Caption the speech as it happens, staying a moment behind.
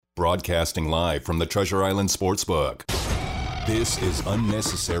Broadcasting live from the Treasure Island Sportsbook. This is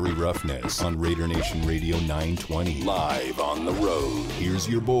Unnecessary Roughness on Raider Nation Radio 920. Live on the road. Here's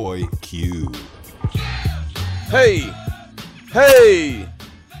your boy, Q. Hey,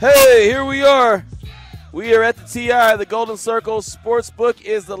 here we are. We are at the TI. The Golden Circle Sportsbook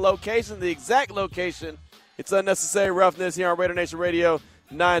is the location, the exact location. It's Unnecessary Roughness here on Raider Nation Radio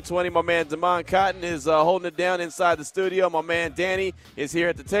 920. My man Damon Cotton is holding it down inside the studio. My man Danny is here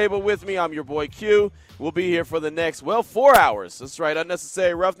at the table with me. I'm your boy Q. We'll be here for the next, 4 hours. That's right,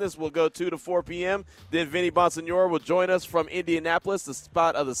 Unnecessary Roughness will go 2 to 4 p.m. Then Vinny Bonsignore will join us from Indianapolis, the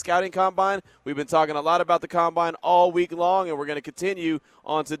spot of the Scouting Combine. We've been talking a lot about the Combine all week long, and we're going to continue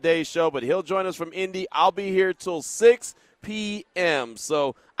on today's show. But he'll join us from Indy. I'll be here till 6 p.m.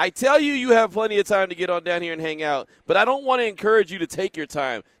 So I tell you, you have plenty of time to get on down here and hang out. But I don't want to encourage you to take your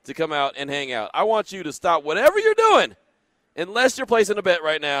time to come out and hang out. I want you to stop whatever you're doing, unless you're placing a bet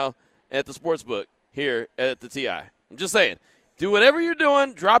right now at the Sportsbook here at the TI. I'm just saying, do whatever you're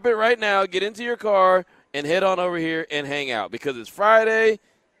doing, drop it right now, get into your car, and head on over here and hang out. Because it's Friday,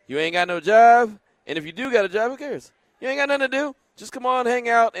 you ain't got no job, and if you do got a job, who cares? You ain't got nothing to do. Just come on, hang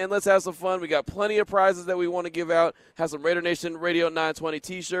out, and let's have some fun. We got plenty of prizes that we want to give out. Have some Raider Nation Radio 920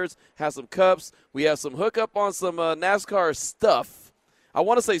 T-shirts, have some cups. We have some hookup on some NASCAR stuff. I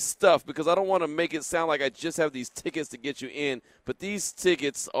want to say stuff because I don't want to make it sound like I just have these tickets to get you in. But these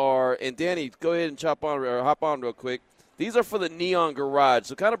tickets are, and Danny, go ahead and hop on real quick. These are for the Neon Garage.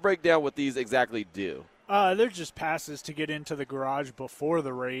 So kind of break down what these exactly do. They're just passes to get into the garage before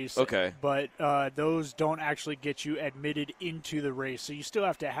the race. Okay. But those don't actually get you admitted into the race. So you still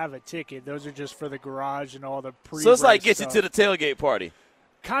have to have a ticket. Those are just for the garage and all the pre-race So it's like get stuff. you to the tailgate party.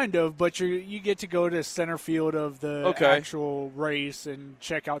 Kind of, but you get to go to center field of the actual race and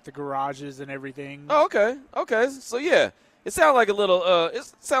check out the garages and everything. Oh, okay. So yeah, it sounds like a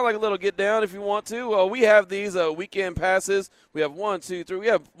little get down if you want to. We have these weekend passes. We have 1, 2, 3. We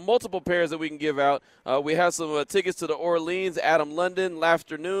have multiple pairs that we can give out. We have some tickets to the Orleans, Adam London,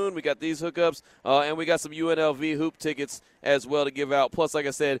 afternoon. We got these hookups, and we got some UNLV hoop tickets as well to give out. Plus, like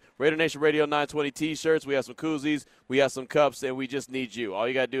I said, Raider Nation Radio 920 T-shirts. We have some koozies. We have some cups, and we just need you. All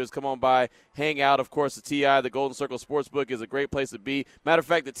you got to do is come on by, hang out. Of course, the TI, the Golden Circle Sportsbook, is a great place to be. Matter of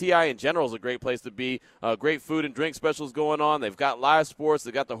fact, the TI in general is a great place to be. Great food and drink specials going on. They've got live sports.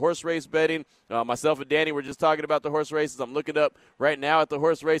 They've got the horse race betting. Myself and Danny were just talking about the horse races. I'm looking up right now at the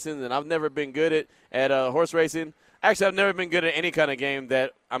horse racing, and I've never been good at horse racing. Actually, I've never been good at any kind of game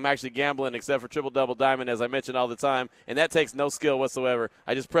that I'm actually gambling except for Triple Double Diamond, as I mention all the time, and that takes no skill whatsoever.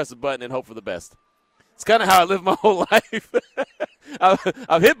 I just press a button and hope for the best. It's kind of how I live my whole life.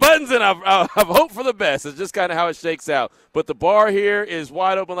 I've hit buttons and I've hoped for the best. It's just kind of how it shakes out. But the bar here is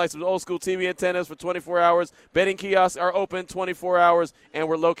wide open like some old school TV antennas for 24 hours. Betting kiosks are open 24 hours, and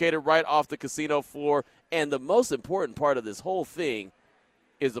we're located right off the casino floor. And the most important part of this whole thing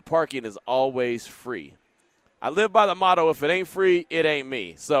is the parking is always free. I live by the motto, if it ain't free, it ain't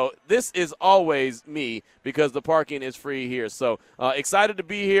me. So this is always me because the parking is free here. So excited to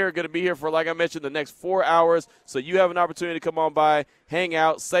be here. Going to be here for, like I mentioned, the next 4 hours. So you have an opportunity to come on by, hang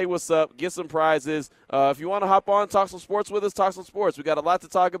out, say what's up, get some prizes. If you want to hop on, talk some sports with us, talk some sports. We got a lot to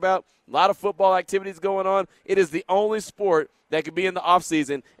talk about, a lot of football activities going on. It is the only sport that could be in the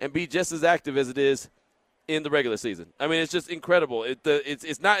offseason and be just as active as it is in the regular season. I mean, it's just incredible.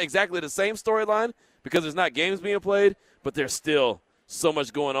 It's not exactly the same storyline, because there's not games being played, but there's still so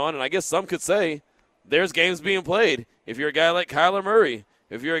much going on. And I guess some could say there's games being played. If you're a guy like Kyler Murray,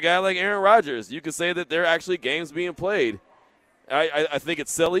 if you're a guy like Aaron Rodgers, you could say that there are actually games being played. I think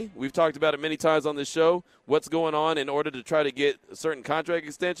it's silly. We've talked about it many times on this show, what's going on in order to try to get certain contract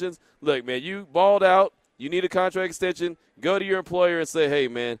extensions. Look, man, you balled out. You need a contract extension. Go to your employer and say, hey,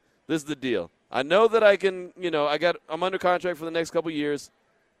 man, this is the deal. I know that I can, I'm under contract for the next couple years.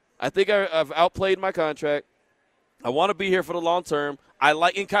 I think I've outplayed my contract. I want to be here for the long term. I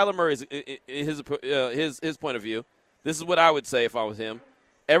like in Kyler Murray's his point of view. This is what I would say if I was him.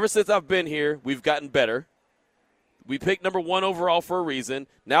 Ever since I've been here, we've gotten better. We picked number 1 overall for a reason.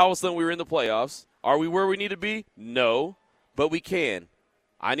 Now all of a sudden we were in the playoffs. Are we where we need to be? No, but we can.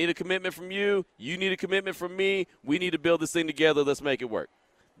 I need a commitment from you. You need a commitment from me. We need to build this thing together. Let's make it work.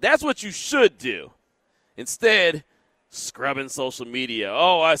 That's what you should do. Instead, scrubbing social media.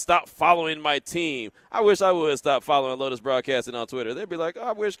 Oh, I stopped following my team. I wish I would stop following Lotus Broadcasting on Twitter. They'd be like, oh,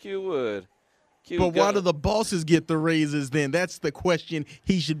 I wish Q would. But why do the bosses get the raises then? That's the question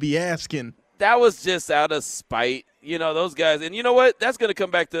he should be asking. That was just out of spite. Those guys. And you know what? That's going to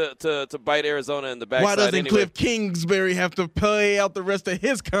come back to bite Arizona in the backside. Why doesn't anyway. Cliff Kingsbury have to pay out the rest of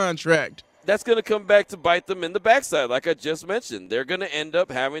his contract? that's going to come back to bite them in the backside, like I just mentioned. They're going to end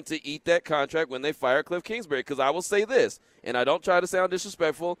up having to eat that contract when they fire Cliff Kingsbury, because I will say this, and I don't try to sound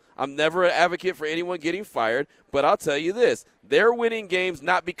disrespectful. I'm never an advocate for anyone getting fired, but I'll tell you this. They're winning games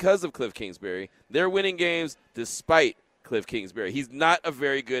not because of Cliff Kingsbury. They're winning games despite Cliff Kingsbury. He's not a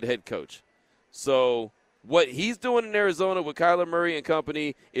very good head coach. So what he's doing in Arizona with Kyler Murray and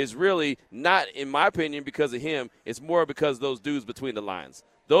company is really not, in my opinion, because of him. It's more because of those dudes between the lines.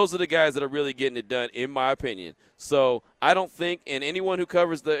 Those are the guys that are really getting it done, in my opinion. So I don't think, and anyone who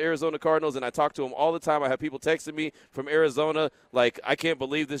covers the Arizona Cardinals, and I talk to them all the time, I have people texting me from Arizona, like, I can't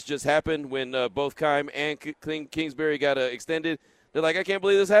believe this just happened when both Keim and Kingsbury got extended. They're like, I can't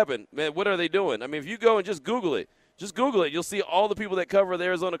believe this happened. Man, what are they doing? I mean, if you go and just Google it, you'll see all the people that cover the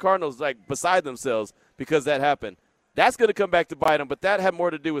Arizona Cardinals, like, beside themselves because that happened. That's going to come back to bite them, but that had more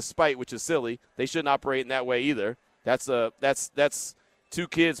to do with spite, which is silly. They shouldn't operate in that way either. That's two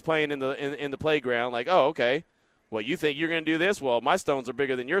kids playing in the playground, like, oh, okay. Well, you think you're going to do this? Well, my stones are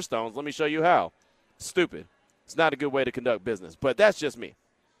bigger than your stones. Let me show you how. Stupid. It's not a good way to conduct business, but that's just me.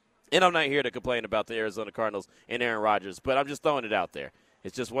 And I'm not here to complain about the Arizona Cardinals and Aaron Rodgers, but I'm just throwing it out there.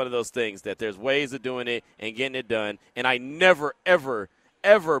 It's just one of those things that there's ways of doing it and getting it done, and I never, ever,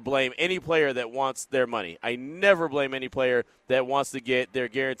 ever blame any player that wants their money. I never blame any player that wants to get their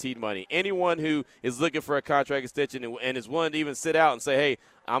guaranteed money. Anyone who is looking for a contract extension and is willing to even sit out and say, hey,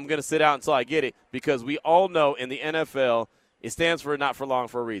 I'm going to sit out until I get it, because we all know in the NFL it stands for not for long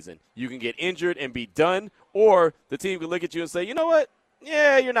for a reason. You can get injured and be done, or the team can look at you and say, you know what?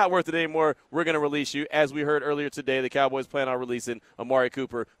 Yeah, you're not worth it anymore. We're going to release you. As we heard earlier today, the Cowboys plan on releasing Amari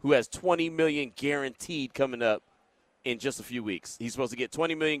Cooper, who has $20 million guaranteed coming up in just a few weeks. He's supposed to get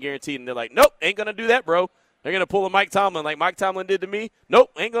 $20 million guaranteed, and they're like, nope, ain't going to do that, bro. They're going to pull a Mike Tomlin like Mike Tomlin did to me. Nope,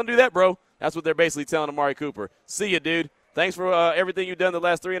 ain't going to do that, bro. That's what they're basically telling Amari Cooper. See you, dude. Thanks for everything you've done the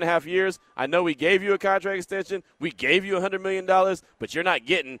last 3.5 years. I know we gave you a contract extension. We gave you $100 million, but you're not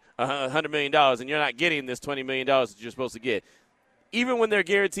getting $100 million, and you're not getting this $20 million that you're supposed to get. Even when they're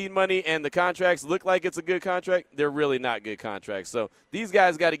guaranteed money and the contracts look like it's a good contract, they're really not good contracts. So these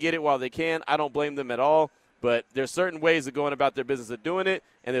guys got to get it while they can. I don't blame them at all, but there's certain ways of going about their business of doing it,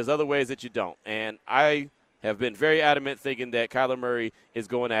 and there's other ways that you don't. And I have been very adamant thinking that Kyler Murray is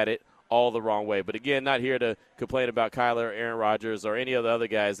going at it all the wrong way. But, again, not here to complain about Kyler or Aaron Rodgers or any of the other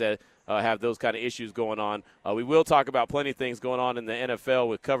guys that have those kind of issues going on. We will talk about plenty of things going on in the NFL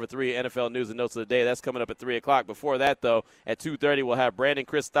with Cover 3 NFL News and Notes of the Day. That's coming up at 3 o'clock. Before that, though, at 2:30, we'll have Brandon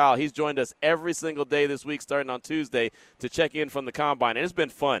Cristal. He's joined us every single day this week starting on Tuesday to check in from the Combine. And it's been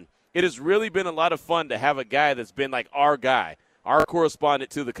fun. It has really been a lot of fun to have a guy that's been like our guy, our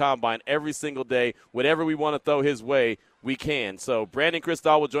correspondent to the Combine every single day. Whatever we want to throw his way, we can. So Brandon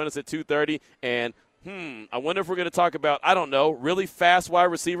Cristal will join us at 2:30. And, I wonder if we're going to talk about, I don't know, really fast wide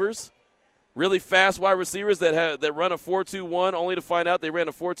receivers? Really fast wide receivers that run a 4.21 only to find out they ran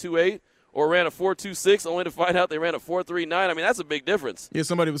a 4.28, or ran a 4.26 only to find out they ran a 4.39. I mean, that's a big difference. Yeah,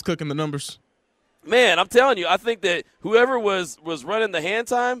 somebody was cooking the numbers. Man, I'm telling you, I think that whoever was running the hand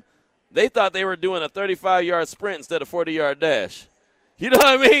time, they thought they were doing a 35-yard sprint instead of 40-yard dash. You know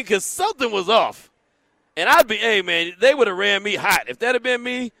what I mean? Because something was off. And hey, man, they would have ran me hot. If that had been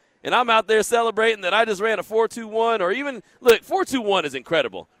me, and I'm out there celebrating that I just ran a 4.21, or even, look, 4.21 is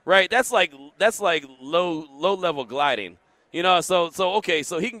incredible, right? That's like low-level gliding. You know, so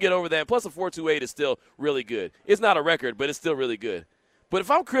he can get over that. Plus a 4.28 is still really good. It's not a record, but it's still really good. But if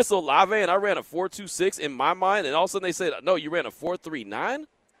I'm Chris Olave and I ran a 4.26 in my mind, and all of a sudden they say, no, you ran a 4.39, I'm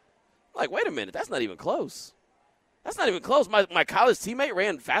like, wait a minute, that's not even close. That's not even close. My college teammate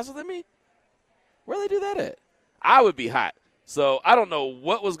ran faster than me? Where'd they do that at? I would be hot. So I don't know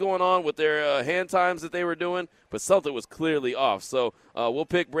what was going on with their hand times that they were doing, but something was clearly off. So we'll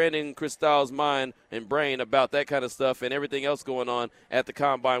pick Brandon Cristal's mind and brain about that kind of stuff and everything else going on at the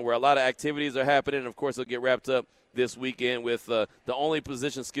Combine, where a lot of activities are happening. And, of course, it'll get wrapped up this weekend with the only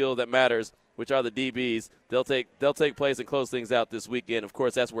position skill that matters, which are the DBs. They'll take place and close things out this weekend. Of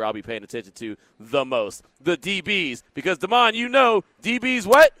course, that's where I'll be paying attention to the most, the DBs. Because, Damon, you know, DBs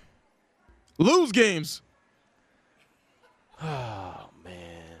what? Lose games. Oh,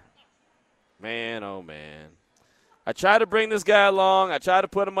 man, oh, man. I try to bring this guy along. I try to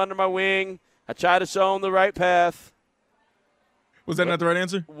put him under my wing. I try to show him the right path. Was that not the right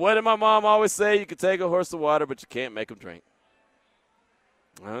answer? What did my mom always say? You can take a horse to water, but you can't make him drink.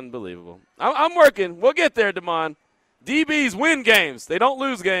 Unbelievable. I'm working. We'll get there, Damon. DBs win games. They don't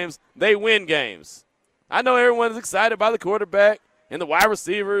lose games. They win games. I know everyone's excited by the quarterback and the wide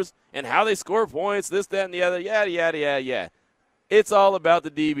receivers and how they score points, this, that, and the other, yada. It's all about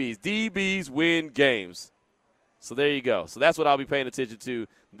the DBs. DBs win games. So there you go. So that's what I'll be paying attention to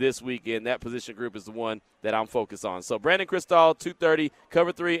this weekend. That position group is the one that I'm focused on. So Brandon Krisztal, 2:30,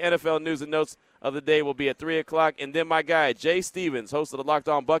 Cover 3, NFL News and Notes of the day will be at 3 o'clock. And then my guy, Jay Stevens, host of the Locked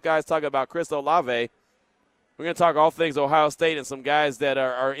On Buckeyes, talking about Chris Olave. We're going to talk all things Ohio State and some guys that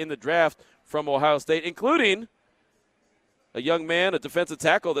are in the draft from Ohio State, including a young man, a defensive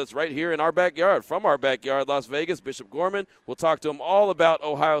tackle that's right here in our backyard, from our backyard, Las Vegas, Bishop Gorman. We'll talk to him all about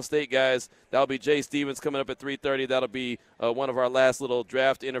Ohio State guys. That'll be Jay Stevens coming up at 3:30. That'll be one of our last little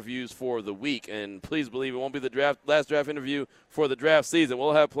draft interviews for the week. And please believe it won't be the last draft interview for the draft season.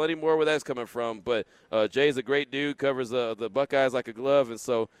 We'll have plenty more where that's coming from. But Jay's a great dude, covers the Buckeyes like a glove, and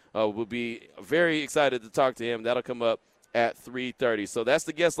so we'll be very excited to talk to him. That'll come up at 3:30. So that's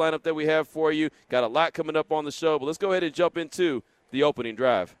the guest lineup that we have for you. Got a lot coming up on the show, but let's go ahead and jump into the opening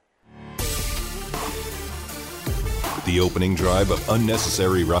drive. The opening drive of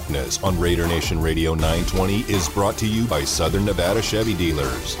Unnecessary Roughness on Raider Nation Radio 920 is brought to you by Southern Nevada Chevy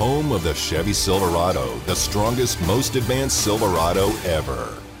Dealers, home of the Chevy Silverado, the strongest, most advanced Silverado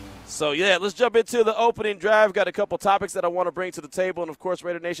ever. So, yeah, let's jump into the opening drive. Got a couple topics that I want to bring to the table. And, of course,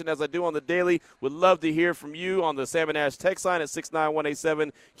 Raider Nation, as I do on the daily, would love to hear from you on the Salmon Ash text line at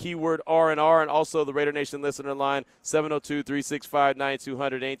 69187, keyword R&R, and also the Raider Nation listener line,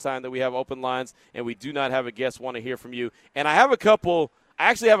 702-365-9200, anytime that we have open lines and we do not have a guest, want to hear from you. And I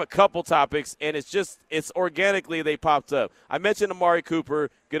actually have a couple topics, and it's organically they popped up. I mentioned Amari Cooper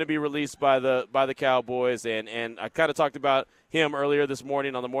going to be released by the Cowboys, and I kind of talked about him earlier this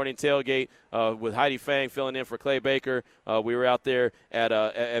morning on the morning tailgate with Heidi Fang filling in for Clay Baker. We were out there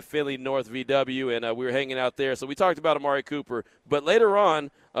at Philly North VW, and we were hanging out there. So we talked about Amari Cooper. But later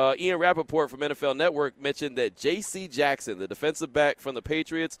on, Ian Rappaport from NFL Network mentioned that J.C. Jackson, the defensive back from the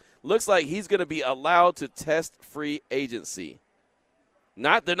Patriots, looks like he's going to be allowed to test free agency.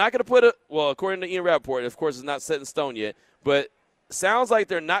 They're not going to put according to Ian Rappaport, of course, it's not set in stone yet, but sounds like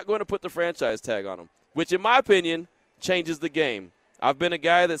they're not going to put the franchise tag on him, which in my opinion changes the game. I've been a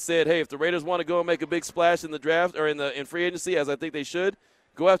guy that said, hey, if the Raiders want to go and make a big splash in the draft or in free agency, as I think they should,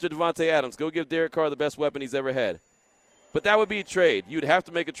 go after Devontae Adams. Go give Derek Carr the best weapon he's ever had. But that would be a trade. You'd have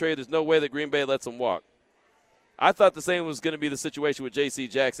to make a trade. There's no way that Green Bay lets him walk. I thought the same was going to be the situation with J.C.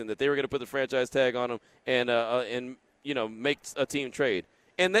 Jackson, that they were going to put the franchise tag on him and make a team trade.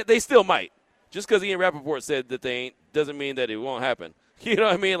 And they still might. Just because Ian Rappaport said that they ain't doesn't mean that it won't happen. You know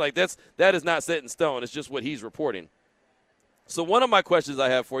what I mean? Like that is not set in stone. It's just what he's reporting. So one of my questions I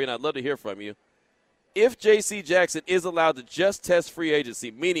have for you, and I'd love to hear from you, if J.C. Jackson is allowed to just test free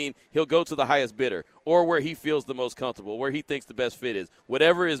agency, meaning he'll go to the highest bidder or where he feels the most comfortable, where he thinks the best fit is,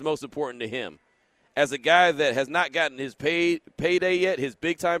 whatever is most important to him, as a guy that has not gotten his payday yet, his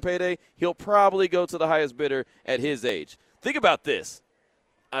big-time payday, he'll probably go to the highest bidder at his age. Think about this.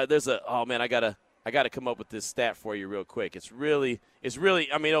 I gotta come up with this stat for you real quick. It's really,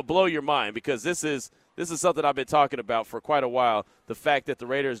 I mean, it'll blow your mind because this is something I've been talking about for quite a while, the fact that the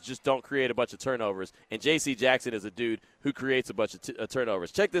Raiders just don't create a bunch of turnovers, and J.C. Jackson is a dude who creates a bunch of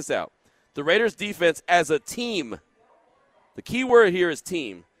turnovers. Check this out. The Raiders' defense as a team, the key word here is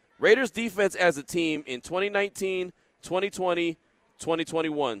team. Raiders' defense as a team in 2019, 2020,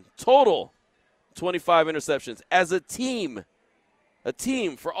 2021, total 25 interceptions as a team. A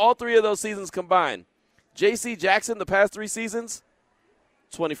team for all three of those seasons combined. J.C. Jackson, the past 3 seasons,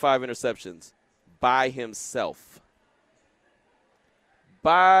 25 interceptions by himself.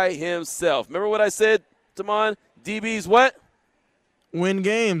 By himself. Remember what I said, Damon? DBs what? Win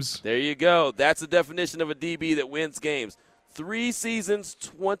games. There you go. That's the definition of a DB that wins games. 3 seasons,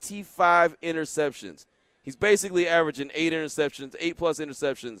 25 interceptions. He's basically averaging 8 interceptions, 8+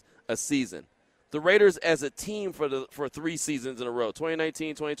 interceptions a season. The Raiders as a team for 3 seasons in a row,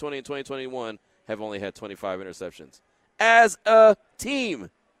 2019, 2020, and 2021, have only had 25 interceptions. As a team,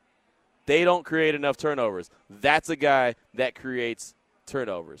 they don't create enough turnovers. That's a guy that creates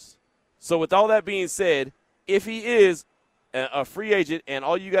turnovers. So with all that being said, if he is a free agent and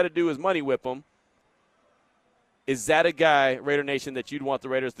all you got to do is money whip him, is that a guy, Raider Nation, that you'd want the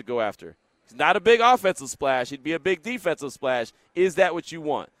Raiders to go after? He's not a big offensive splash. He'd be a big defensive splash. Is that what you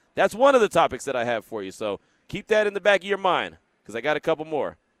want? That's one of the topics that I have for you. So keep that in the back of your mind because I got a couple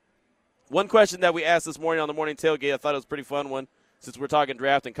more. One question that we asked this morning on the morning tailgate, I thought it was a pretty fun one since we're talking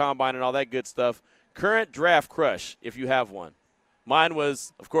draft and combine and all that good stuff. Current draft crush, if you have one. Mine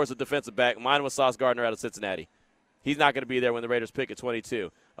was, of course, a defensive back. Mine was Sauce Gardner out of Cincinnati. He's not going to be there when the Raiders pick at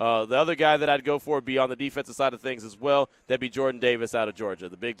 22. The other guy that I'd go for would be on the defensive side of things as well. That'd be Jordan Davis out of Georgia,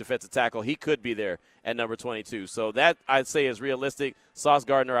 the big defensive tackle. He could be there at number 22. So that, I'd say, is realistic. Sauce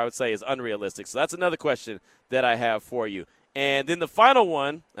Gardner, I would say, is unrealistic. So that's another question that I have for you. And then the final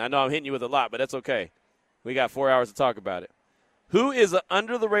one, I know I'm hitting you with a lot, but that's okay. We got 4 hours to talk about it. Who is an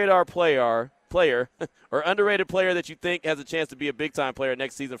under-the-radar player or underrated player that you think has a chance to be a big-time player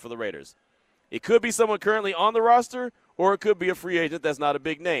next season for the Raiders? It could be someone currently on the roster, or it could be a free agent that's not a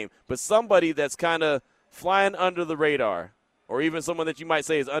big name, but somebody that's kind of flying under the radar, or even someone that you might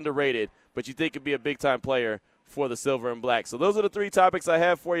say is underrated, but you think could be a big-time player for the Silver and Black. So those are the 3 topics I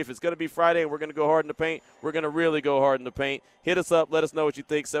have for you. If it's going to be Friday and we're going to go hard in the paint, we're going to really go hard in the paint. Hit us up. Let us know what you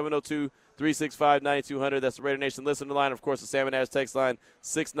think. 702-365-9200. That's the Raider Nation listener line. Of course, the Salmon Ash text line,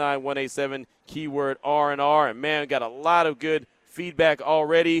 69187, keyword R&R. And, man, we got a lot of good feedback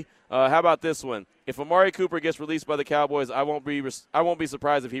already. How about this one? If Amari Cooper gets released by the Cowboys, I won't be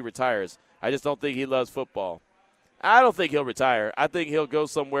surprised if he retires. I just don't think he loves football. I don't think he'll retire. I think he'll go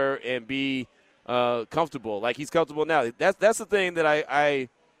somewhere and be comfortable, like he's comfortable now. That's the thing that I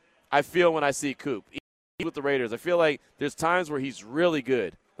feel when I see Coop with the Raiders. I feel like there's times where he's really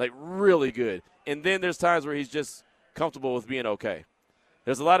good, like really good, and then there's times where he's just comfortable with being okay.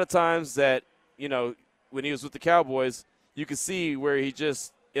 There's a lot of times that, you know, when he was with the Cowboys, you could see where it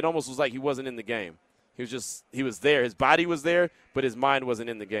almost was like he wasn't in the game. He was there. His body was there, but his mind wasn't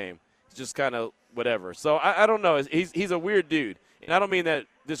in the game. It's just kind of whatever. So I don't know. He's a weird dude. And I don't mean that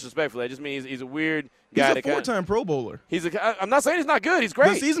disrespectfully. I just mean he's a weird guy. He's a 4-time Pro Bowler. I'm not saying he's not good. He's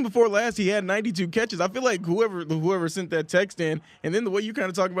great. The season before last, he had 92 catches. I feel like whoever sent that text in, and then the way you kind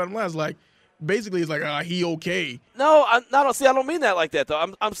of talk about him last, like basically it's like, he okay. No, I don't mean that like that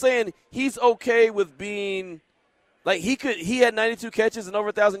though. I'm saying he's okay with being like he had 92 catches and over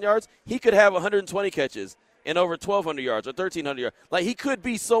 1,000 yards. He could have 120 catches and over 1,200 yards or 1,300 yards. Like he could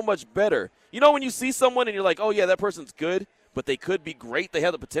be so much better. You know when you see someone and you're like, oh yeah, that person's good, but they could be great. They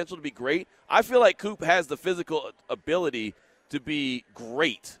have the potential to be great. I feel like Coop has the physical ability to be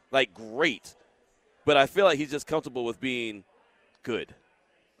great, like great. But I feel like he's just comfortable with being good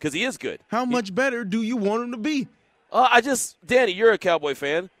because he is good. How much better do you want him to be? Danny, you're a Cowboy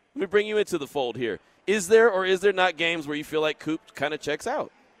fan. Let me bring you into the fold here. Is there or is there not games where you feel like Coop kind of checks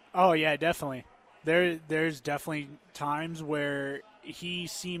out? Oh, yeah, definitely. There's definitely times where he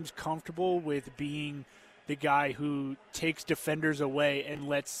seems comfortable with being – the guy who takes defenders away and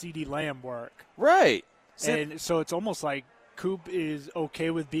lets CeeDee Lamb work. Right. And so it's almost like Coop is okay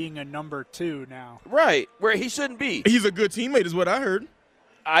with being a number 2 now. Right, where he shouldn't be. He's a good teammate is what I heard.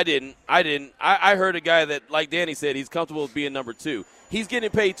 I didn't. I heard a guy that, like Danny said, he's comfortable with being number 2. He's getting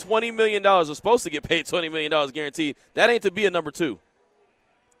paid $20 million, or supposed to get paid $20 million guaranteed. That ain't to be a number 2.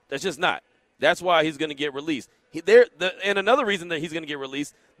 That's just not. That's why he's going to get released. And another reason that he's going to get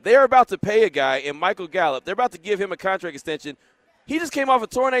released, they're about to pay a guy in Michael Gallup. They're about to give him a contract extension. He just came off a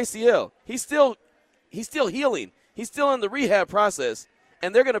torn ACL. He's still healing. He's still in the rehab process,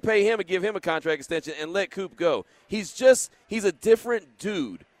 and they're going to pay him and give him a contract extension and let Coop go. He's a different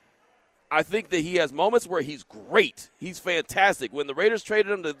dude. I think that he has moments where he's great. He's fantastic. When the Raiders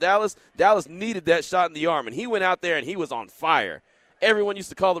traded him to Dallas, Dallas needed that shot in the arm, and he went out there and he was on fire. Everyone used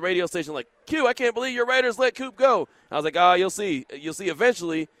to call the radio station like, Q, I can't believe your Raiders let Coop go. I was like, you'll see. You'll see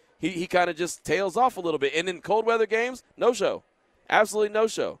eventually he kind of just tails off a little bit. And in cold weather games, no show. Absolutely no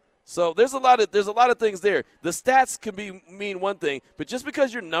show. So there's a lot of things there. The stats can mean one thing, but just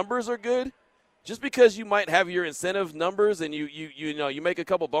because your numbers are good, just because you might have your incentive numbers and you make a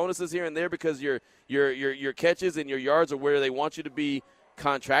couple bonuses here and there because your catches and your yards are where they want you to be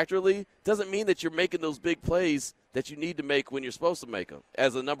contractually, doesn't mean that you're making those big plays that you need to make when you're supposed to make them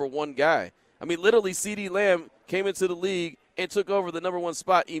as a number 1 guy. I mean, literally, CeeDee Lamb came into the league and took over the number 1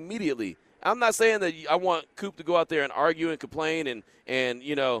 spot immediately. I'm not saying that I want Coop to go out there and argue and complain and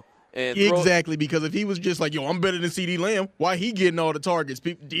exactly, because if he was just like, I'm better than CeeDee Lamb, why he getting all the targets?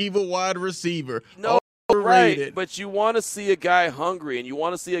 Diva wide receiver. No, right, but you want to see a guy hungry, and you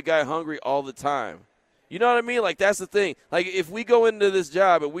want to see a guy hungry all the time. You know what I mean? Like, that's the thing. Like, if we go into this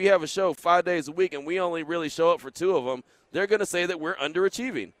job and we have a show 5 days a week and we only really show up for 2 of them, they're going to say that we're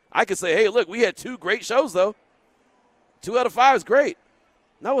underachieving. I could say, hey, look, we had 2 great shows, though. 2 out of 5 is great.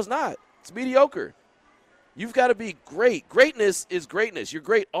 No, it's not. It's mediocre. You've got to be great. Greatness is greatness. You're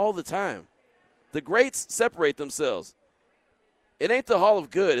great all the time. The greats separate themselves. It ain't the Hall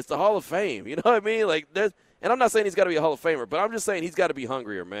of Good. It's the Hall of Fame. You know what I mean? Like, and I'm not saying he's got to be a Hall of Famer, but I'm just saying he's got to be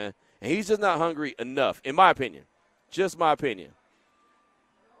hungrier, man. And he's just not hungry enough, in my opinion. Just my opinion.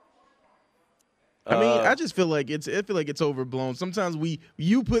 I mean, I just feel like it's overblown. Sometimes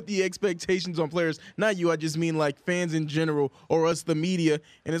you put the expectations on players, not you. I just mean like fans in general or us, the media,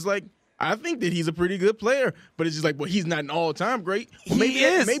 and it's like I think that he's a pretty good player, but it's just like, well, he's not an all-time great. Well,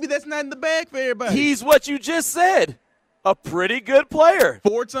 maybe that's not in the bag for everybody. He's what you just said. A pretty good player.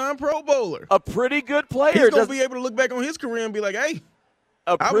 4-time Pro Bowler. A pretty good player. He's going to be able to look back on his career and be like, hey,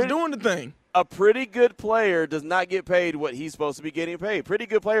 I was doing the thing. A pretty good player does not get paid what he's supposed to be getting paid. Pretty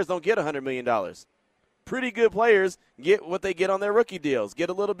good players don't get $100 million. Pretty good players get what they get on their rookie deals, get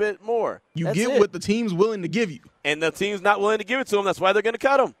a little bit more. You get what the team's willing to give you. And the team's not willing to give it to him. That's why they're going to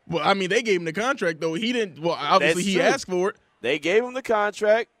cut him. Well, I mean, they gave him the contract, though. He didn't – well, obviously he asked for it. They gave him the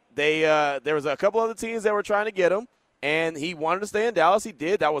contract. There was a couple other teams that were trying to get him, and he wanted to stay in Dallas. He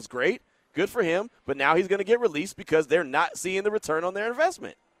did. That was great. Good for him. But now he's going to get released because they're not seeing the return on their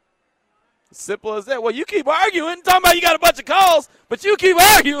investment. Simple as that. Well, you keep arguing, talking about you got a bunch of calls, but you keep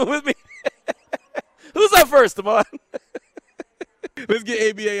arguing with me. Who's up first, Damon? Let's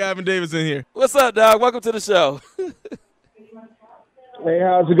get ABA Ivan Davis in here. What's up, dog? Welcome to the show. Hey,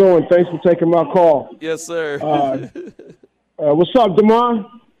 how's it going? Thanks for taking my call. Yes, sir. What's up, Damon?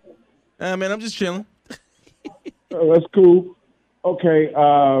 Man, I'm just chilling. That's cool. Okay.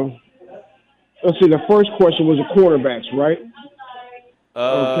 Let's see. The first question was the quarterbacks, right?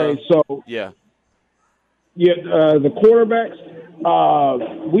 Okay. So yeah, the quarterbacks.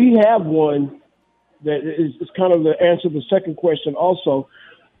 We have one that is kind of the answer to the second question. Also,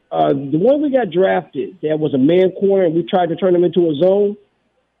 the one we got drafted that was a man corner, and we tried to turn him into a zone.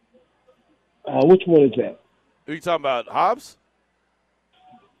 Which one is that? Who are you talking about? Hobbs?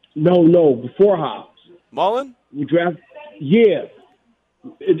 No, before Hobbs. Mullen? We draft. Yeah.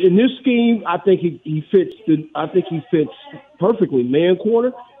 In this scheme, I think he fits. I think he fits perfectly. Man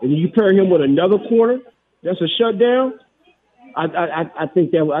corner, and you pair him with another corner. That's a shutdown. I think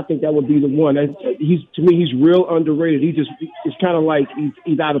that would be the one. To me, he's real underrated. It's kind of like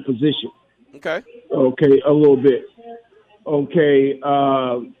he's out of position. Okay, a little bit. Okay,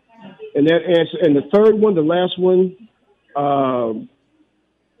 and that answer. And the third one, the last one,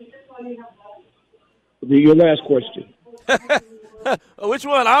 your last question. Which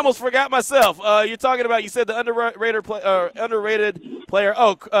one? I almost forgot myself. You're talking about. You said the underrated player.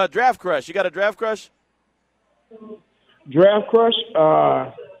 Oh, draft crush. You got a draft crush? Draft crush.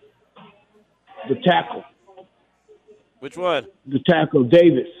 The tackle. Which one? The tackle,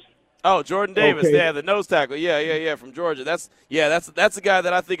 Davis. Oh, Jordan Davis. Okay. Yeah, the nose tackle. Yeah, from Georgia. That's a guy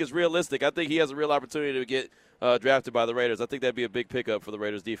that I think is realistic. I think he has a real opportunity to get drafted by the Raiders. I think that'd be a big pickup for the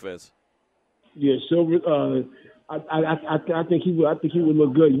Raiders defense. Yeah, Silver. I think he would. I think he would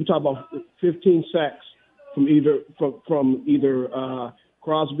look good. You talk about 15 sacks from either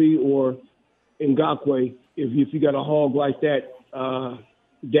Crosby or Ngakoue. If you got a hog like that,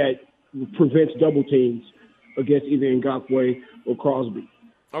 that prevents double teams against either Ngakoue or Crosby.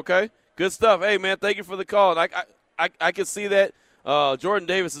 Okay, good stuff. Hey, man, thank you for the call. And I can see that Jordan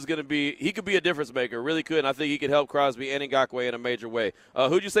Davis is going to be – he could be a difference maker, really could. And I think he could help Crosby and Ngakoue in a major way.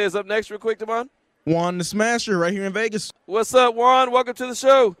 Who'd you say is up next real quick, Damon? Juan the Smasher right here in Vegas. What's up, Juan? Welcome to the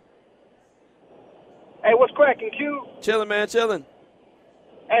show. Hey, what's cracking, Q? Chilling, man, chilling.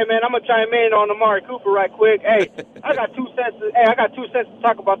 Hey, man, I'm going to chime in on Amari Cooper right quick. Hey, I got 2 cents. I got 2 cents to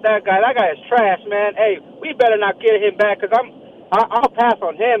talk about that guy. That guy is trash, man. Hey, we better not get him back because I'll pass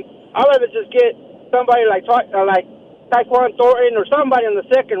on him. I'd rather just get somebody like Tyquan Thornton or somebody in the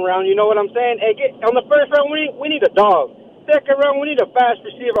second round. You know what I'm saying? Hey, on the first round, we need a dog. Second round, we need a fast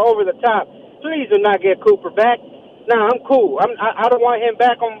receiver over the top. Please do not get Cooper back. Nah, I'm cool. I don't want him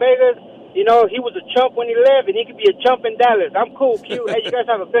back on Vegas. You know, he was a chump when he left, and he could be a chump in Dallas. I'm cool, Q. Hey, you guys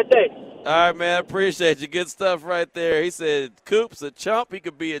have a good day. All right, man, I appreciate you. Good stuff right there. He said Coop's a chump. He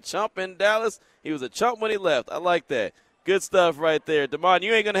could be a chump in Dallas. He was a chump when he left. I like that. Good stuff right there. Damon,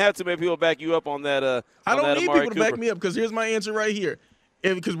 you ain't going to have too many people back you up on that. I don't need Amari people to back me up because here's my answer right here.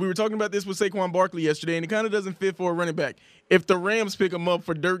 Because we were talking about this with Saquon Barkley yesterday, and it kind of doesn't fit for a running back. If the Rams pick him up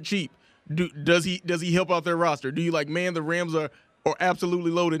for dirt cheap, does he help out their roster? Do you man, the Rams are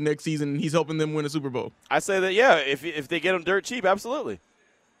absolutely loaded next season, and he's helping them win a Super Bowl? I say that, yeah, if they get him dirt cheap, absolutely.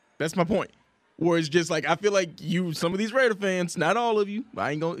 That's my point. Where it's just I feel like some of these Raider fans, not all of you,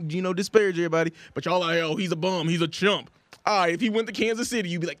 I ain't going to disparage everybody, but y'all like, oh, he's a bum, he's a chump. All right, if he went to Kansas City,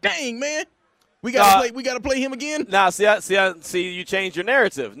 you'd be like, dang, man, we gotta play him again. Nah, see, you changed your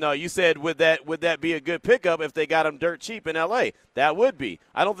narrative. No, you said would that be a good pickup if they got him dirt cheap in L.A.? That would be.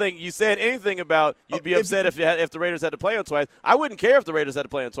 I don't think you said anything about you'd be upset if the Raiders had to play him twice. I wouldn't care if the Raiders had to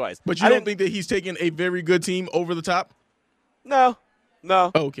play him twice. But you don't think that he's taking a very good team over the top? No.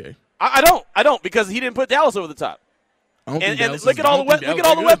 Okay. I don't because he didn't put Dallas over the top. And look at all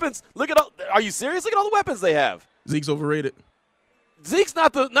the weapons. Are you serious? Look at all the weapons they have. Zeke's overrated. Zeke's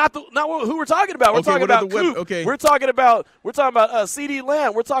not who we're talking about. We're talking about Coop. Okay. We're talking about CeeDee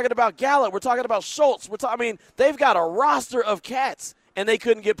Lamb. We're talking about Gallup. We're talking about Schultz. They've got a roster of cats, and they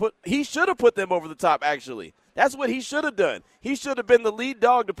couldn't get put. He should have put them over the top. Actually, that's what he should have done. He should have been the lead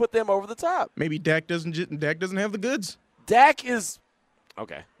dog to put them over the top. Maybe Dak doesn't have the goods. Dak is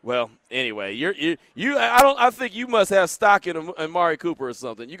Okay. Well, anyway, I think you must have stock in Amari Cooper or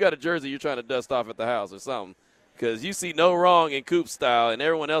something. You got a jersey you're trying to dust off at the house or something, because you see no wrong in Coop style, and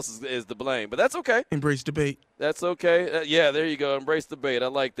everyone else is to blame. But that's okay. Embrace debate. That's okay. Yeah, there you go. Embrace debate. I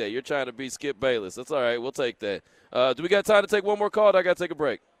like that. You're trying to be Skip Bayless. That's all right. We'll take that. Do we got time to take one more call? Or do I got to take a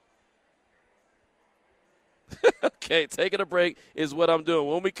break? Okay, taking a break is what I'm doing.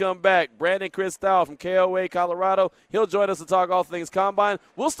 When we come back, Brandon Cristal from KOA, Colorado, he'll join us to talk all things Combine.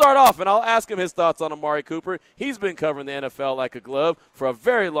 We'll start off, and I'll ask him his thoughts on Amari Cooper. He's been covering the NFL like a glove for a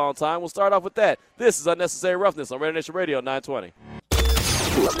very long time. We'll start off with that. This is Unnecessary Roughness on Raider Nation Radio 920.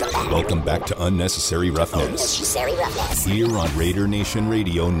 Welcome back to Unnecessary Roughness. Here on Raider Nation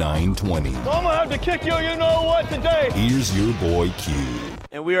Radio 920. I'm going to have to kick you know what today. Here's your boy Q.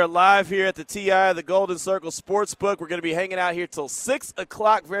 And we are live here at the TI, the Golden Circle Sportsbook. We're going to be hanging out here till 6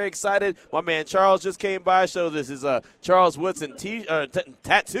 o'clock. Very excited. My man Charles just came by. So this is Charles Woodson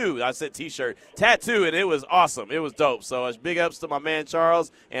tattoo. I said T-shirt. Tattoo, and it was awesome. It was dope. So big ups to my man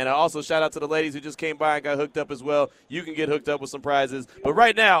Charles. And also shout out to the ladies who just came by and got hooked up as well. You can get hooked up with some prizes. But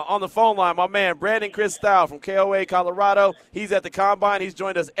right now, on the phone line, my man Brandon Cristal from KOA, Colorado. He's at the Combine. He's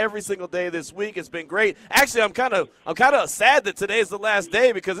joined us every single day this week. It's been great. Actually, I'm kind of sad that today's the last day,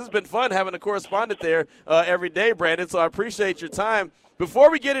 because it's been fun having a correspondent there every day, Brandon, so I appreciate your time.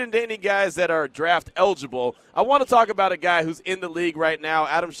 Before we get into any guys that are draft eligible, I want to talk about a guy who's in the league right now.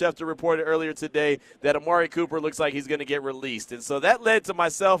 Adam Schefter reported earlier today that Amari Cooper looks like he's going to get released. And so that led to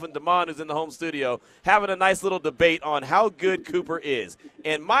myself and Damon, who's in the home studio, having a nice little debate on how good Cooper is.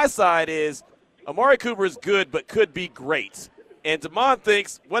 And my side is Amari Cooper is good but could be great. And Damon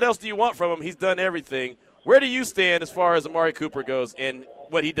thinks, what else do you want from him? He's done everything. Where do you stand as far as Amari Cooper goes and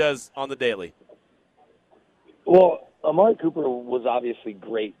what he does on the daily? Well, Amari Cooper was obviously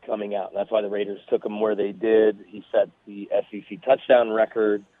great coming out. That's why the Raiders took him where they did. He set the SEC touchdown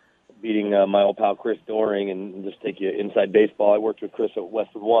record, beating my old pal Chris Doring. And just take you inside baseball, I worked with Chris at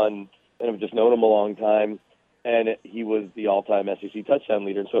Westwood One, and I've just known him a long time. And he was the all-time SEC touchdown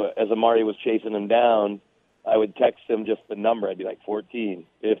leader. So as Amari was chasing him down, I would text him just the number. I'd be like 14,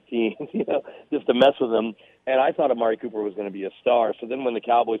 15, just to mess with him. And I thought Amari Cooper was going to be a star. So then when the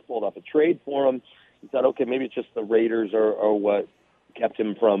Cowboys pulled off a trade for him, he thought, okay, maybe it's just the Raiders are what kept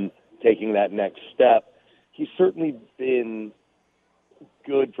him from taking that next step. He's certainly been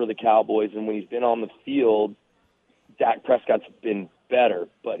good for the Cowboys, and when he's been on the field, Dak Prescott's been better,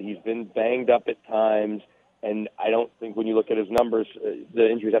 but he's been banged up at times, and I don't think when you look at his numbers, the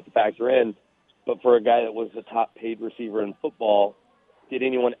injuries have to factor in. But for a guy that was the top-paid receiver in football, did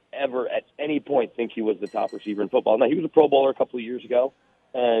anyone ever at any point think he was the top receiver in football? Now, he was a Pro Bowler a couple of years ago,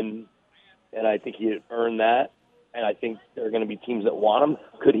 and I think he had earned that, and I think there are going to be teams that want him.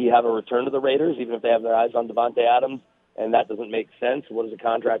 Could he have a return to the Raiders, even if they have their eyes on Devontae Adams, and that doesn't make sense? What does a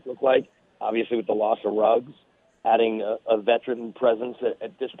contract look like? Obviously, with the loss of Ruggs, adding a veteran presence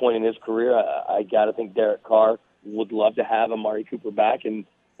at this point in his career, I got to think Derek Carr would love to have Amari Cooper back, and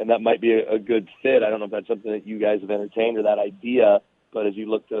that might be a good fit. I don't know if that's something that you guys have entertained or that idea, but as you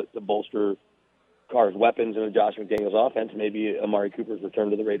look to bolster Carr's weapons and Josh McDaniels' offense, maybe Amari Cooper's return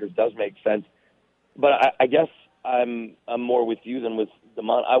to the Raiders does make sense. But I guess I'm more with you than with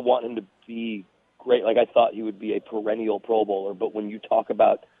Damon. I want him to be great. Like, I thought he would be a perennial Pro Bowler, but when you talk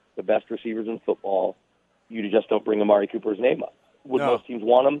about the best receivers in football, you just don't bring Amari Cooper's name up. Would most teams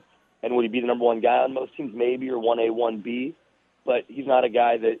want him? And would he be the number one guy on most teams? Maybe, or 1A, 1B. But he's not a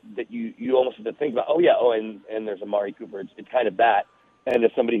guy that you almost have to think about, and there's Amari Cooper. It's kind of that. And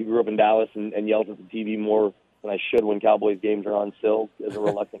as somebody who grew up in Dallas and yells at the TV more than I should when Cowboys games are on still, as a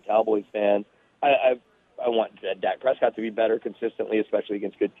reluctant Cowboys fan, I want Dak Prescott to be better consistently, especially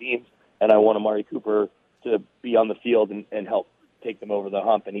against good teams. And I want Amari Cooper to be on the field and help take them over the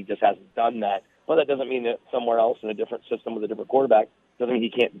hump, and he just hasn't done that. But that doesn't mean that somewhere else in a different system with a different quarterback doesn't mean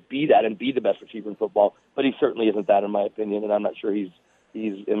he can't be that and be the best receiver in football. But he certainly isn't that, in my opinion, and I'm not sure he's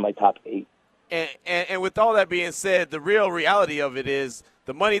in my top 8. And with all that being said, the real reality of it is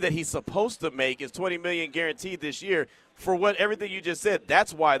the money that he's supposed to make is $20 million guaranteed this year. For everything you just said,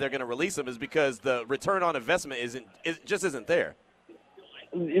 that's why they're going to release him, is because the return on investment just isn't there.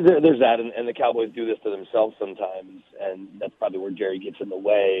 There's that, and the Cowboys do this to themselves sometimes, and that's probably where Jerry gets in the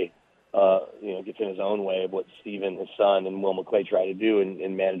way, gets in his own way of what Steven, his son, and Will McClay try to do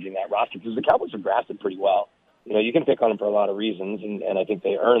in managing that roster, because the Cowboys are drafted pretty well. You can pick on them for a lot of reasons, and I think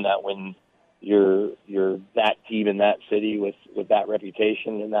they earn that when you're that team in that city with that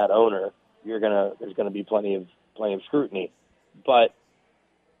reputation and that owner. There's gonna be plenty of scrutiny, but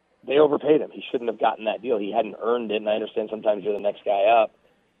they overpaid him. He shouldn't have gotten that deal. He hadn't earned it, and I understand sometimes you're the next guy up.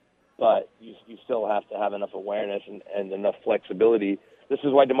 but you still have to have enough awareness and enough flexibility. This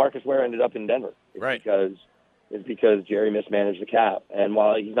is why DeMarcus Ware ended up in Denver. Right. Because Jerry mismanaged the cap. And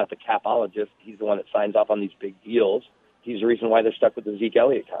while he's not the capologist, he's the one that signs off on these big deals. He's the reason why they're stuck with the Zeke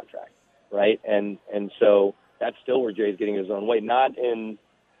Elliott contract, right? And so that's still where Jerry's getting his own way, not in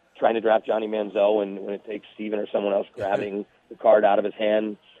trying to draft Johnny Manziel when it takes Steven or someone else grabbing the card out of his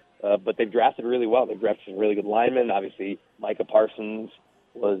hand. But they've drafted really well. They've drafted some really good linemen. Obviously, Micah Parsons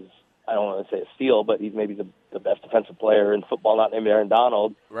was, I don't want to say a steal, but he's maybe the best defensive player in football, not named Aaron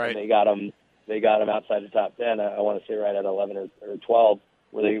Donald. Right. And they got him outside the top 10. I want to say right at 11 or 12,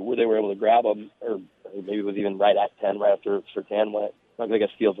 where they were able to grab him, or maybe it was even right at 10, right after Surtain went. Not going to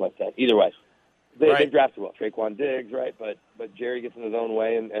guess Fields went 10. Either way, they drafted well. Traquan Diggs, right? But Jerry gets in his own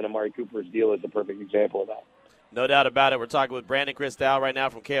way, and Amari Cooper's deal is the perfect example of that. No doubt about it. We're talking with Brandon Cristal right now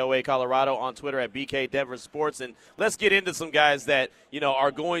from KOA Colorado, on Twitter at BK Denver Sports. And let's get into some guys that,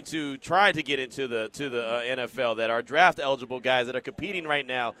 are going to try to get into the NFL, that are draft eligible guys that are competing right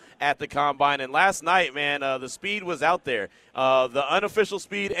now at the Combine. And last night, man, the speed was out there. The unofficial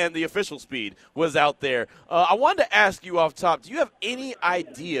speed and the official speed was out there. I wanted to ask you off top, do you have any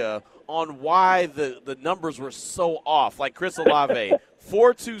idea on why the numbers were so off? Like Chris Olave,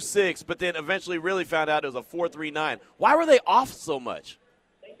 4.26, but then eventually really found out it was a 4.39. Why were they off so much?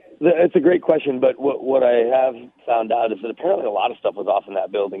 It's a great question, but what I have found out is that apparently a lot of stuff was off in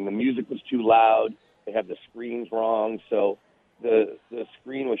that building. The music was too loud. They had the screens wrong, so the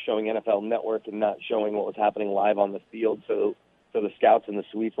screen was showing NFL Network and not showing what was happening live on the field. So the scouts and the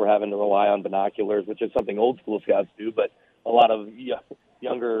suites were having to rely on binoculars, which is something old school scouts do, but a lot of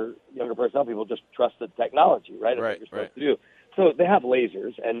younger personnel people just trust the technology, right? That's what you're supposed to do. So they have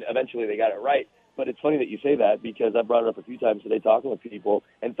lasers, and eventually they got it right. But it's funny that you say that, because I brought it up a few times today talking with people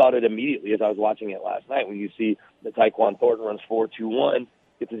and thought it immediately as I was watching it last night. When you see the Tyquan Thornton runs 4.21,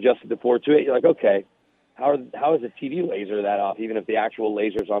 gets adjusted to 4.28, you're like, okay, how is a TV laser that off, even if the actual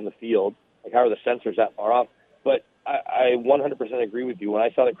laser's on the field? Like, how are the sensors that far off? But I 100% agree with you. When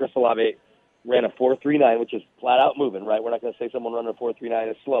I saw that Chris Olave ran a 4.39, which is flat out moving, right? We're not going to say someone running a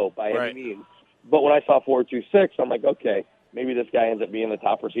 4.39 is slow by any means. But when I saw 4.26, I'm like, okay, maybe this guy ends up being the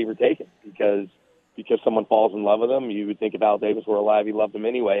top receiver taken because someone falls in love with him. You would think if Al Davis were alive, he loved him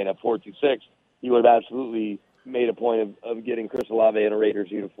anyway. And at 4.26, he would have absolutely made a point of getting Chris Olave in a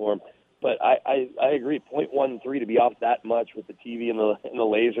Raiders uniform. But I agree, 0.13 to be off that much with the TV and the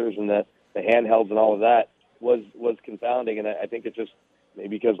lasers and the handhelds and all of that was confounding. And I think it's just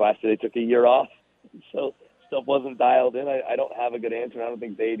maybe because last year they took a year off, so stuff wasn't dialed in. I don't have a good answer. I don't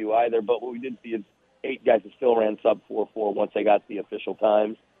think they do either. But what we did see is 8 guys that still ran sub 4.4 once they got the official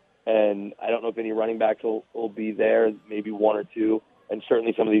times. And I don't know if any running backs will be there, maybe 1 or 2. And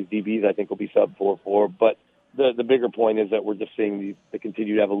certainly some of these DBs I think will be sub 4.4. But the bigger point is that we're just seeing the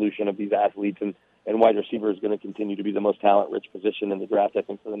continued evolution of these athletes, and wide receiver is going to continue to be the most talent-rich position in the draft, I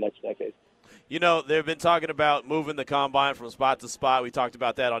think, for the next decade. They've been talking about moving the Combine from spot to spot. We talked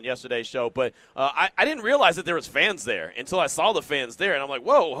about that on yesterday's show. But I didn't realize that there was fans there until I saw the fans there. And I'm like,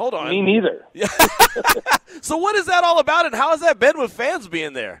 whoa, hold on. Me neither. So what is that all about, and how has that been with fans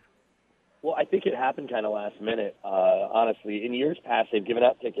being there? Well, I think it happened kind of last minute, honestly. In years past, they've given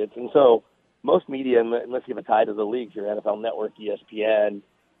out tickets. And so most media, unless you have a tie to the leagues, your NFL Network, ESPN,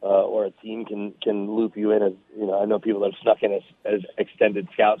 or a team can loop you in as, I know people that have snuck in as extended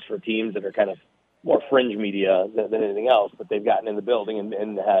scouts for teams that are kind of more fringe media than anything else, but they've gotten in the building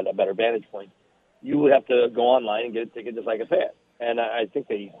and had a better vantage point. You would have to go online and get a ticket just like a fan. And I think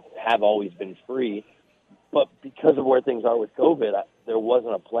they have always been free. But because of where things are with COVID, there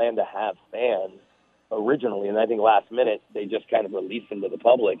wasn't a plan to have fans originally. And I think last minute they just kind of released them to the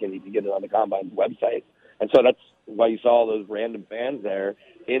public, and you can get it on the Combine's website. And so that's why you saw all those random fans there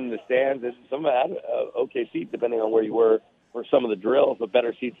in the stands. And some had okay seats, depending on where you were for some of the drills, but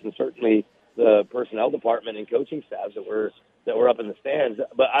better seats than certainly the personnel department and coaching staffs that were up in the stands.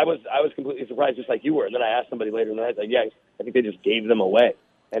 But I was completely surprised, just like you were. And then I asked somebody later in the night, like, yeah, I think they just gave them away.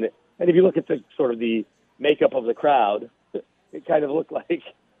 And if you look at the sort of the makeup of the crowd, it kind of looked like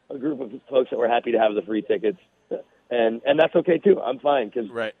a group of folks that were happy to have the free tickets. And that's okay, too. I'm fine, because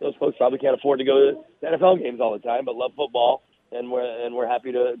those folks probably can't afford to go to NFL games all the time, but love football, and we're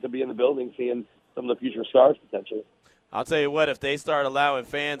happy to be in the building seeing some of the future stars, potentially. I'll tell you what, if they start allowing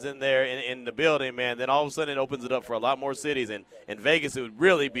fans in there in the building, man, then all of a sudden it opens it up for a lot more cities. And in Vegas, it would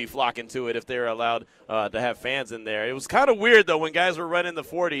really be flocking to it if they were allowed to have fans in there. It was kind of weird, though, when guys were running the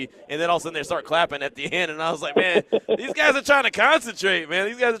 40, and then all of a sudden they start clapping at the end. And I was like, man, these guys are trying to concentrate, man.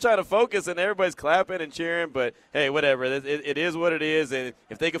 These guys are trying to focus, and everybody's clapping and cheering. But, hey, whatever. It is what it is. And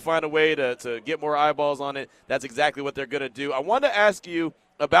if they can find a way to get more eyeballs on it, that's exactly what they're going to do. I wanted to ask you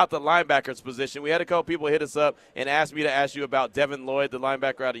about the linebackers position. We had a couple people hit us up and asked me to ask you about Devin Lloyd, the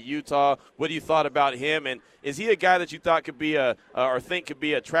linebacker out of Utah. What you thought about him, and is he a guy that you thought could be or think could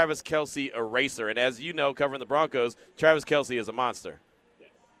be a Travis Kelce eraser? And as you know, covering the Broncos, Travis Kelce is a monster.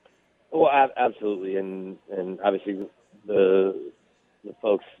 Well, absolutely, and obviously the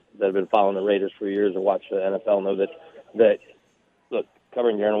folks that have been following the Raiders for years or watch the NFL know that look,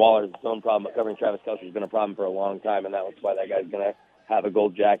 covering Darren Waller is its own problem, but covering Travis Kelce has been a problem for a long time, and that's why that guy's going to have a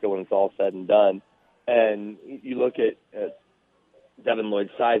gold jacket when it's all said and done. And you look at Devin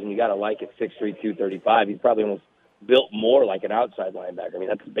Lloyd's size, and you got to like it, 6'3", 235. He's probably almost built more like an outside linebacker. I mean,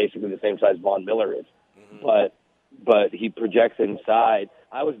 that's basically the same size Von Miller is. Mm-hmm. But he projects inside.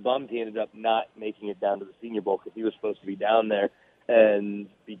 I was bummed he ended up not making it down to the Senior Bowl because he was supposed to be down there. And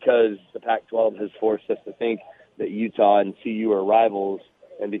because the Pac-12 has forced us to think that Utah and CU are rivals,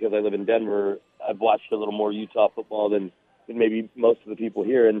 and because I live in Denver, I've watched a little more Utah football than maybe most of the people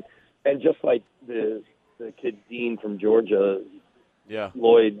here. And just like the kid Dean from Georgia,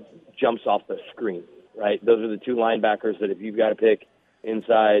 Lloyd jumps off the screen, right? Those are the two linebackers that if you've got to pick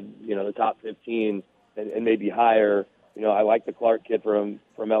inside, the top 15 and maybe higher, I like the Clark kid from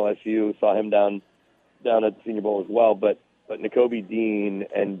LSU. Saw him down at the Senior Bowl as well. But Nakobe Dean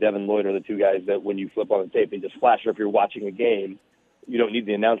and Devin Lloyd are the two guys that when you flip on the tape, they just flash. Or if you're watching a game, you don't need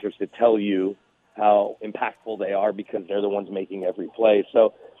the announcers to tell you how impactful they are because they're the ones making every play.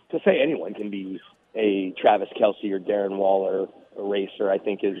 So to say anyone can be a Travis Kelce or Darren Waller eraser, I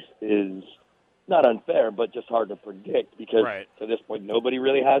think is not unfair, but just hard to predict because to this point nobody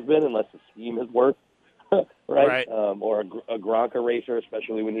really has been unless the scheme has worked. Right. Or a Gronk eraser,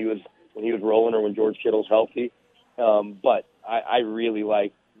 especially when he was rolling or when George Kittle's healthy. But I really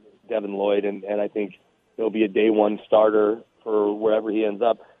like Devin Lloyd, and I think he'll be a day one starter for wherever he ends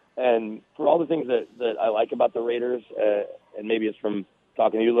up. And for all the things that I like about the Raiders, and maybe it's from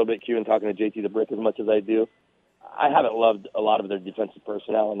talking to you a little bit, Q, and talking to JT the Brick as much as I do, I haven't loved a lot of their defensive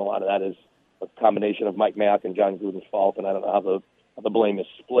personnel, and a lot of that is a combination of Mike Mayock and John Gruden's fault, and I don't know how the blame is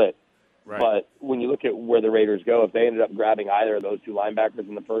split. Right. But when you look at where the Raiders go, if they ended up grabbing either of those two linebackers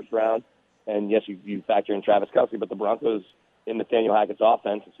in the first round, and yes, you factor in Travis Kelce, but the Broncos in Nathaniel Hackett's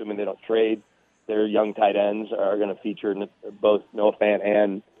offense, assuming they don't trade, their young tight ends are going to feature both Noah Fant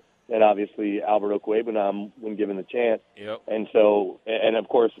and obviously Albert Okwuegbunam when given the chance. Yep. And so, and of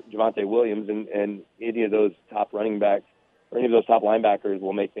course, Javonte Williams and any of those top running backs or any of those top linebackers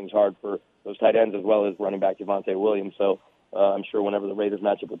will make things hard for those tight ends as well as running back Javonte Williams. So I'm sure whenever the Raiders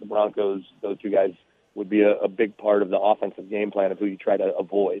match up with the Broncos, those two guys would be a big part of the offensive game plan of who you try to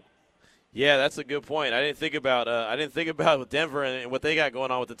avoid. Yeah, that's a good point. I didn't think about with Denver and what they got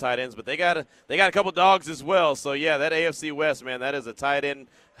going on with the tight ends, but they got a couple dogs as well. So yeah, that AFC West, man, that is a tight end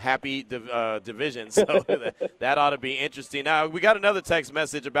happy division. So that ought to be interesting. Now we got another text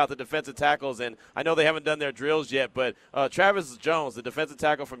message about the defensive tackles, and I know they haven't done their drills yet, but Travis Jones, the defensive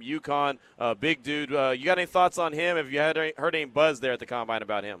tackle from UConn, big dude. You got any thoughts on him? Have you heard any buzz there at the combine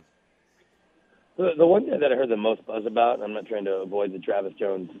about him? The one guy that I heard the most buzz about, and I'm not trying to avoid the Travis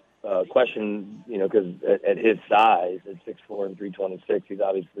Jones question, because at his size, at 6'4" and 326, he's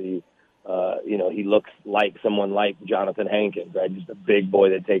obviously, he looks like someone like Jonathan Hankins, right? Just a big boy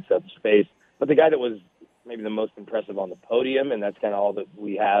that takes up space. But the guy that was maybe the most impressive on the podium, and that's kind of all that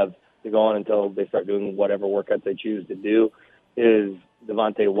we have to go on until they start doing whatever workouts they choose to do, is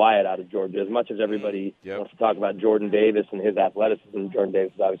Devontae Wyatt out of Georgia. As much as everybody wants to talk about Jordan Davis and his athleticism, Jordan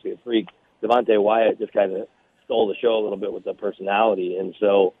Davis is obviously a freak. Devontae Wyatt just kind of stole the show a little bit with the personality. And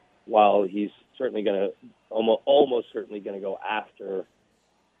so while he's certainly going to almost certainly going to go after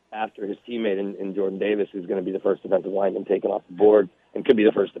his teammate in Jordan Davis, who's going to be the first defensive lineman taken off the board and could be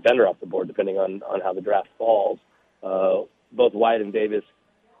the first defender off the board, depending on how the draft falls. Both Wyatt and Davis,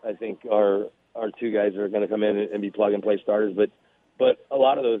 I think, are two guys that are going to come in and be plug-and-play starters. But a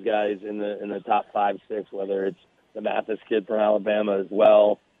lot of those guys in the top 5, 6, whether it's the Mathis kid from Alabama as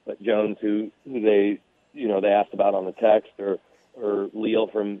well, but Jones, who they asked about on the text, or Leal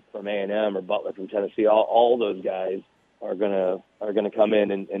from A&M, or Butler from Tennessee, all those guys are gonna come in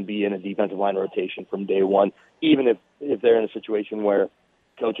and be in a defensive line rotation from day one, even if they're in a situation where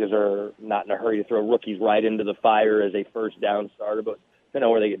coaches are not in a hurry to throw rookies right into the fire as a first down starter. But depending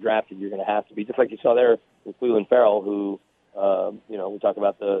on where they get drafted, you're going to have to be, just like you saw there with Cleveland Farrell, who we talk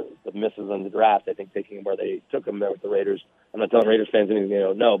about the misses in the draft. I think taking him where they took him there with the Raiders. I'm not telling Raiders fans anything they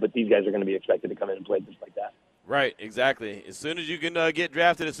don't know, but these guys are going to be expected to come in and play just like that. Right, exactly. As soon as you can get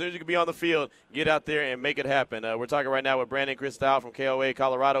drafted, as soon as you can be on the field, get out there and make it happen. We're talking right now with Brandon Cristal from KOA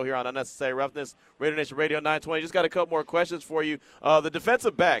Colorado here on Unnecessary Roughness, Raider Nation Radio 920. Just got a couple more questions for you. The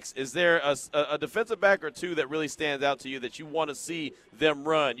defensive backs, is there a defensive back or two that really stands out to you that you want to see them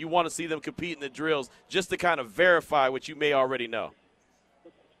run? You want to see them compete in the drills just to kind of verify what you may already know?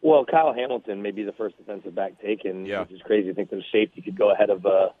 Well, Kyle Hamilton may be the first defensive back taken, which is crazy. I think the safety could go ahead of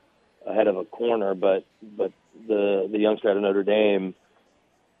a corner, but the youngster out of Notre Dame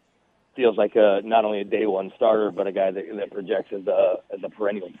feels like not only a day one starter, but a guy that projects as a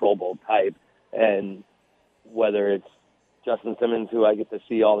perennial Pro Bowl type. And whether it's Justin Simmons, who I get to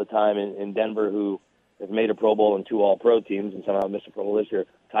see all the time in Denver, who has made a Pro Bowl and 2 All-Pro teams and somehow missed a Pro Bowl this year,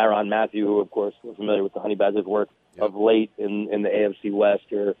 Tyrann Mathieu, who of course we're familiar with the Honey Badgers' work of late in the AFC West,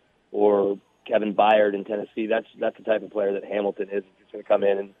 or Kevin Byard in Tennessee. That's the type of player that Hamilton is. He's going to come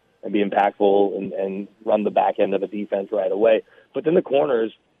in and be impactful and run the back end of a defense right away. But then the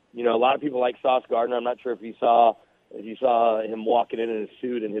corners, a lot of people like Sauce Gardner. I'm not sure if you saw him walking in his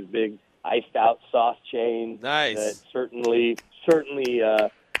suit and his big iced out Sauce chain. Nice. That certainly.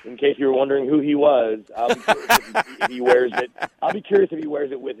 In case you were wondering who he was, I'll be curious if he wears it. I'll be curious if he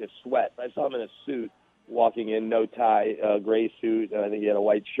wears it with his sweat. I saw him in a suit walking in, no tie, gray suit. I think he had a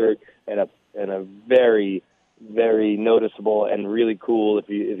white shirt and a very, very noticeable and really cool, if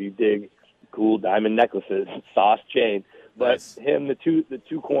you dig cool diamond necklaces, Sauce chain. But nice. Him, the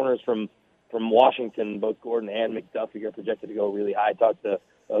two corners from Washington, both Gordon and McDuffie, are projected to go really high. I talked to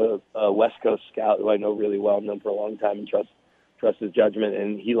a West Coast scout who I know really well, known for a long time, and trust his judgment,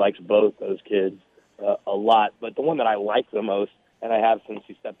 and he likes both those kids a lot. But the one that I like the most, and I have since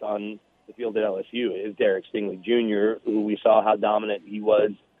he stepped on the field at LSU, is Derek Stingley Jr., who we saw how dominant he was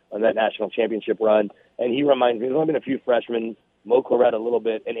on that national championship run. And he reminds me, there's only been a few freshmen, Mo Clarett a little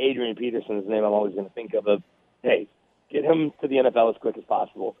bit, and Adrian Peterson is the name I'm always going to think of, hey, get him to the NFL as quick as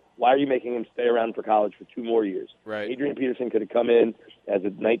possible. Why are you making him stay around for college for 2 more years? Right. Adrian Peterson could have come in as a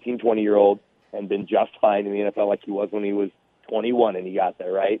 19, 20-year-old and been just fine in the NFL like he was when he was 21 and he got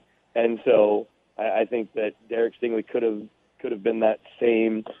there, right? And so I think that Derek Stingley could have been that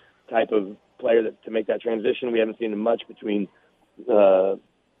same type of player to make that transition. We haven't seen him much between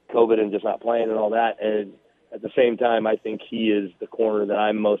COVID and just not playing and all that. And at the same time, I think he is the corner that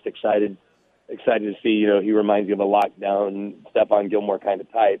I'm most excited to see. He reminds me of a lockdown Stephon Gilmore kind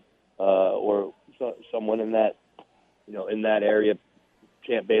of type, or someone in that, in that area.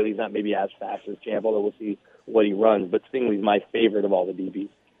 Champ Bailey's not maybe as fast as Champ, although we'll see what he runs. But Stingley's my favorite of all the DBs.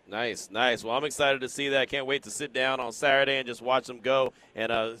 Nice. Well, I'm excited to see that. Can't wait to sit down on Saturday and just watch them go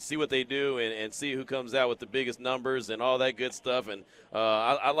and see what they do and see who comes out with the biggest numbers and all that good stuff. And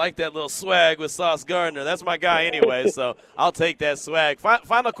I like that little swag with Sauce Gardner. That's my guy anyway, so I'll take that swag.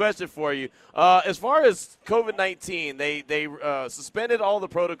 Final question for you. As far as COVID-19, they suspended all the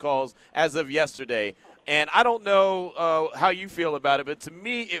protocols as of yesterday. And I don't know how you feel about it, but to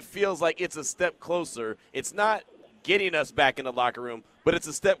me it feels like it's a step closer. It's not getting us back in the locker room, but it's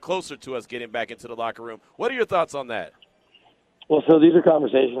a step closer to us getting back into the locker room. What are your thoughts on that? Well, so these are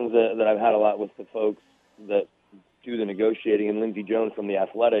conversations that I've had a lot with the folks that do the negotiating, and Lindsey Jones from The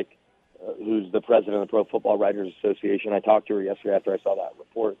Athletic, who's the president of the Pro Football Writers Association. I talked to her yesterday after I saw that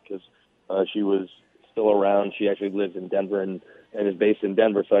report because she was still around. She actually lives in Denver and is based in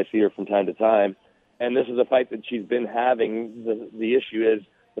Denver, so I see her from time to time. And this is a fight that she's been having. The issue is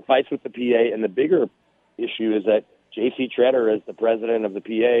the fights with the PA, and the bigger issue is that J.C. Treader, as the president of the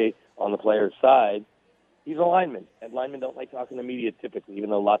PA on the player's side, he's a lineman, and linemen don't like talking to media typically, even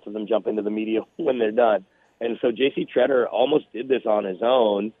though lots of them jump into the media when they're done. And so J.C. Treader almost did this on his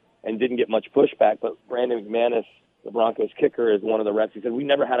own and didn't get much pushback, but Brandon McManus, the Broncos kicker, is one of the reps. He said, we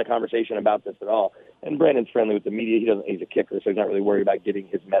never had a conversation about this at all. And Brandon's friendly with the media. He's a kicker, so he's not really worried about getting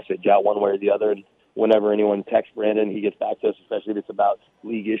his message out one way or the other. And whenever anyone texts Brandon, he gets back to us, especially if it's about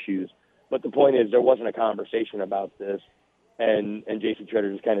league issues. But the point is, there wasn't a conversation about this, and J.C.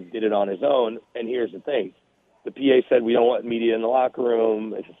 Treader just kind of did it on his own. And here's the thing. The PA said we don't want media in the locker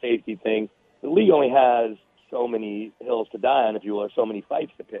room. It's a safety thing. The league only has so many hills to die on, if you will, or so many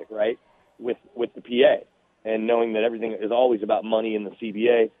fights to pick, right, with the PA. And knowing that everything is always about money in the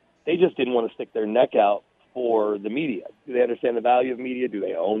CBA, they just didn't want to stick their neck out for the media. Do they understand the value of media? Do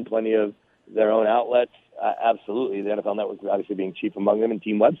they own plenty of their own outlets? Absolutely. The NFL Network is obviously being chief among them, and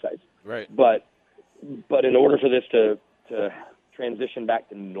team websites. Right. But in order for this to transition back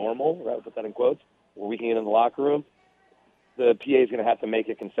to normal, right, I'll put that in quotes, where we can get in the locker room, the PA is going to have to make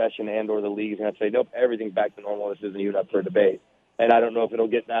a concession, and or the league is going to have to say, nope, everything's back to normal. This isn't even up for debate. And I don't know if it'll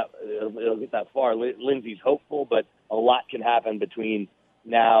get that far. Lindsey's hopeful, but a lot can happen between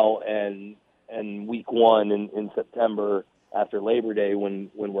now and and week one in September after Labor Day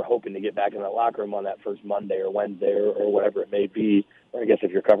when we're hoping to get back in the locker room on that first Monday or Wednesday or whatever it may be, or I guess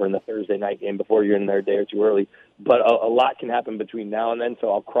if you're covering the Thursday night game before you're in there a day or two early. But a lot can happen between now and then,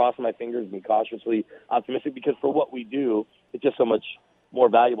 so I'll cross my fingers and be cautiously optimistic because for what we do, it's just so much more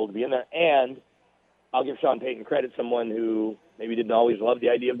valuable to be in there. And I'll give Sean Payton credit, someone who maybe didn't always love the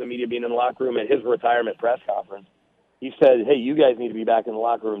idea of the media being in the locker room. At his retirement press conference, he said, hey, you guys need to be back in the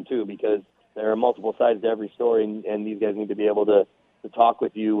locker room too because there are multiple sides to every story, and these guys need to be able to talk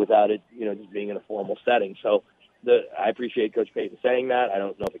with you without it, just being in a formal setting. So I appreciate Coach Payton saying that. I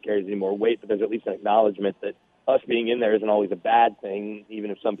don't know if it carries any more weight, but there's at least an acknowledgement that us being in there isn't always a bad thing, even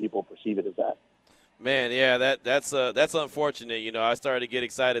if some people perceive it as that. Man, yeah, that's unfortunate. I started to get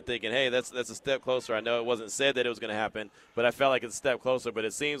excited thinking, hey, that's a step closer. I know it wasn't said that it was going to happen, but I felt like it's a step closer. But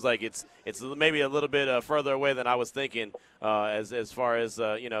it seems like it's maybe a little bit further away than I was thinking as far as,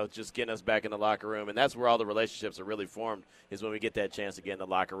 just getting us back in the locker room. And that's where all the relationships are really formed is when we get that chance to get in the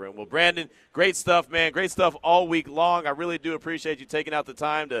locker room. Well, Brandon, great stuff, man. Great stuff all week long. I really do appreciate you taking out the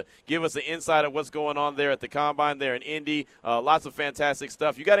time to give us an insight of what's going on there at the Combine there in Indy. Lots of fantastic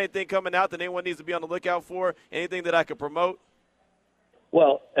stuff. You got anything coming out that anyone needs to be on the lookout for? Anything that I could promote?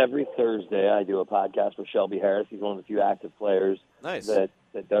 Well, every Thursday I do a podcast with Shelby Harris. He's one of the few active players that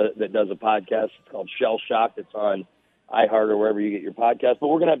does a podcast. It's called Shell Shocked. It's on iHeart or wherever you get your podcast. But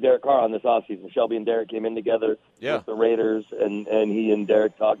we're going to have Derek Carr on this offseason. Shelby and Derek came in together with the Raiders, and he and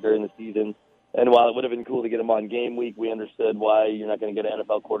Derek talked during the season. And while it would have been cool to get him on game week, we understood why you're not going to get an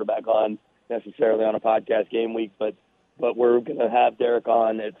NFL quarterback on necessarily on a podcast game week. But we're going to have Derek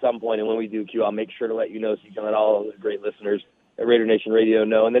on at some point, and when we do, Q, I'll make sure to let you know so you can let all of the great listeners at Raider Nation Radio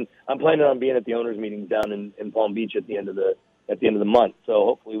know. And then I'm planning on being at the owners' meetings down in Palm Beach at the end of the month. So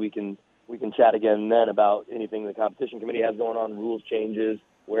hopefully we can chat again then about anything the competition committee has going on, rules changes,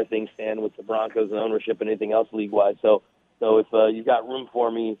 where things stand with the Broncos and ownership, and anything else league-wide. So if you've got room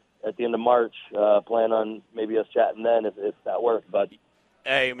for me at the end of March, plan on maybe us chatting then if that works, bud.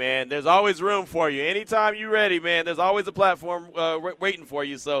 Hey, man, there's always room for you. Anytime you're ready, man, there's always a platform waiting for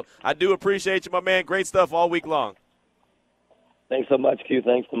you. So I do appreciate you, my man. Great stuff all week long. Thanks so much, Q.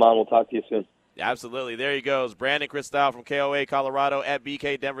 Thanks, Damon. We'll talk to you soon. Yeah, absolutely. There he goes. Brandon Cristal from KOA Colorado at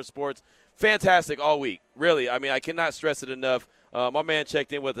BK Denver Sports. Fantastic all week. Really, I mean, I cannot stress it enough. My man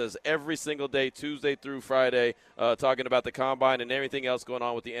checked in with us every single day, Tuesday through Friday, talking about the Combine and everything else going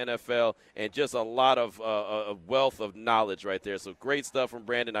on with the NFL, and just a lot of wealth of knowledge right there. So great stuff from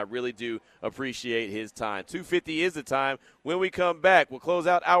Brandon. I really do appreciate his time. 2:50 is the time. When we come back, we'll close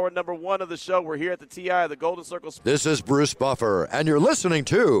out hour number 1 of the show. We're here at the TI, the Golden Circle. This is Bruce Buffer, and you're listening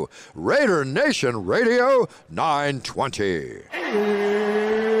to Raider Nation Radio 920.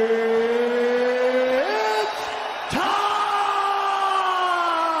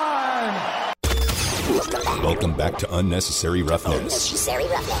 Welcome back to Unnecessary Roughness.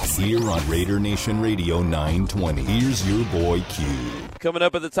 Here on Raider Nation Radio 920. Here's your boy Q. Coming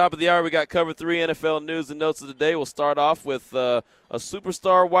up at the top of the hour, we got cover 3 NFL news and notes of the day. We'll start off with a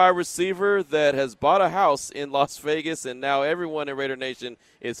superstar wide receiver that has bought a house in Las Vegas, and now everyone in Raider Nation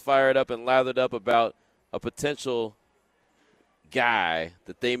is fired up and lathered up about a potential guy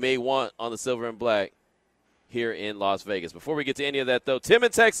that they may want on the silver and black here in Las Vegas. Before we get to any of that, though, Tim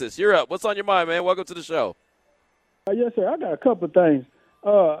in Texas, you're up. What's on your mind, man? Welcome to the show. Yes, sir. I got a couple of things.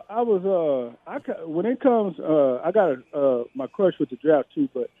 I got my crush with the draft too,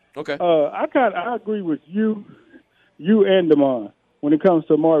 but okay. I agree with you and Damon when it comes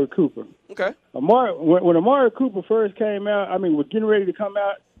to Amari Cooper. Okay. When Amari Cooper first came out, was getting ready to come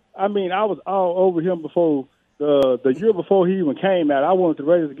out. I was all over him before the year before he even came out. I wanted the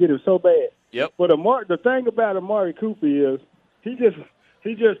Raiders to get him so bad. Yep. But the thing about Amari Cooper is he just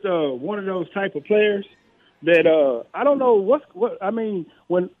one of those type of players that I don't know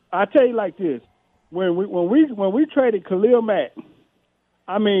when I tell you like this, when we traded Khalil Mack,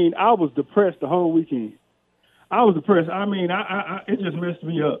 I was depressed the whole weekend. I was depressed. It just messed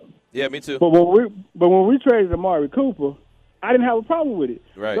me up. Yeah, me too. But when we traded Amari Cooper, I didn't have a problem with it.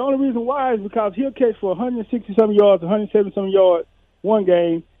 Right. The only reason why is because he'll catch for 160-some yards, 170-some yards one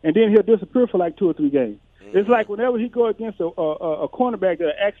game, and then he'll disappear for like 2 or 3 games. Mm-hmm. It's like whenever he go against a cornerback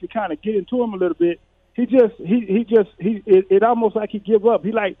that actually kind of get into him a little bit, it almost like he give up.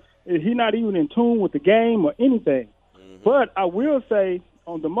 He not even in tune with the game or anything. Mm-hmm. But I will say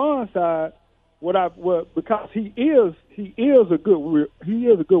on Damon's side, because he is a good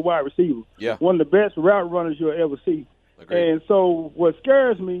wide receiver. Yeah. One of the best route runners you'll ever see. Agreed. And so what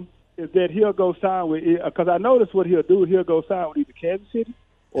scares me is that he'll go sign with, because I noticed what he'll do. He'll go sign with either Kansas City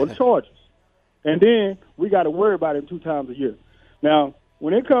or the Chargers. And then we got to worry about him 2 times a year. Now,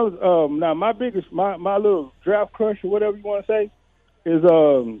 when it comes now, my little draft crush or whatever you want to say is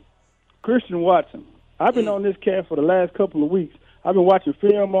Christian Watson. I've been on this cat for the last couple of weeks. I've been watching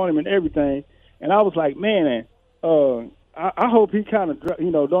film on him and everything, and I was like, man, I hope he kind of,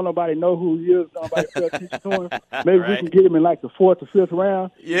 don't nobody know who he is, don't nobody pay attention to him. Maybe we can get him in like the 4th or 5th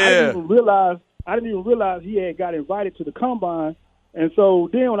round. Yeah. I didn't even realize he had got invited to the combine. And so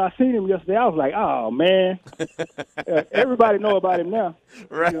then when I seen him yesterday, I was like, oh, man. Everybody know about him now.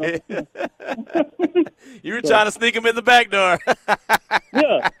 Right. You were trying to sneak him in the back door.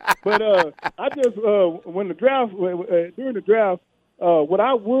 Yeah. But I just, during the draft, what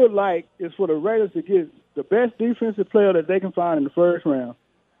I would like is for the Raiders to get the best defensive player that they can find in the first round.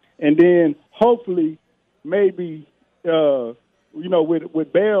 And then hopefully maybe,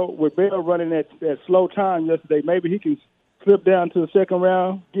 with Bell running that slow time yesterday, maybe he can slip down to the second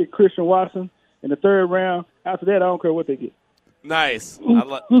round, get Christian Watson in the third round. After that, I don't care what they get. Nice.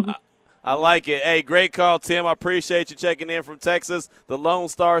 I like it. Hey, great call, Tim. I appreciate you checking in from Texas, the Lone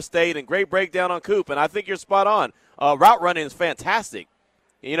Star State, and great breakdown on Coop. And I think you're spot on. Route running is fantastic.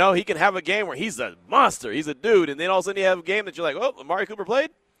 He can have a game where he's a monster, he's a dude, and then all of a sudden you have a game that you're like, oh, Amari Cooper played?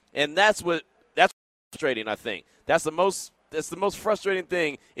 And that's frustrating, I think. That's the most frustrating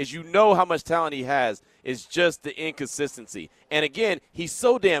thing is how much talent he has. Is just the inconsistency. And again, he's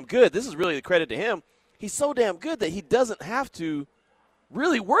so damn good. This is really the credit to him. He's so damn good that he doesn't have to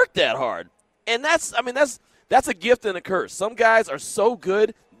really work that hard. And that's a gift and a curse. Some guys are so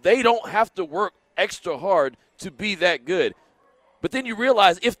good, they don't have to work extra hard to be that good. But then you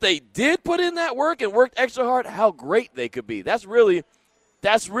realize if they did put in that work and worked extra hard, how great they could be. That's really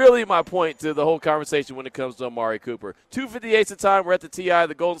my point to the whole conversation when it comes to Amari Cooper. 2:58 the time. We're at the TI,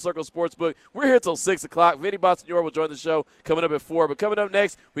 the Golden Circle Sportsbook. We're here till 6 o'clock. Vinny Bonsignore will join the show coming up at 4. But coming up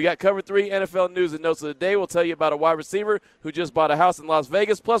next, we got Cover 3 NFL news and notes of the day. We'll tell you about a wide receiver who just bought a house in Las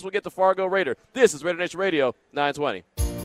Vegas. Plus, we'll get the Fargo Raider. This is Raider Nation Radio 920.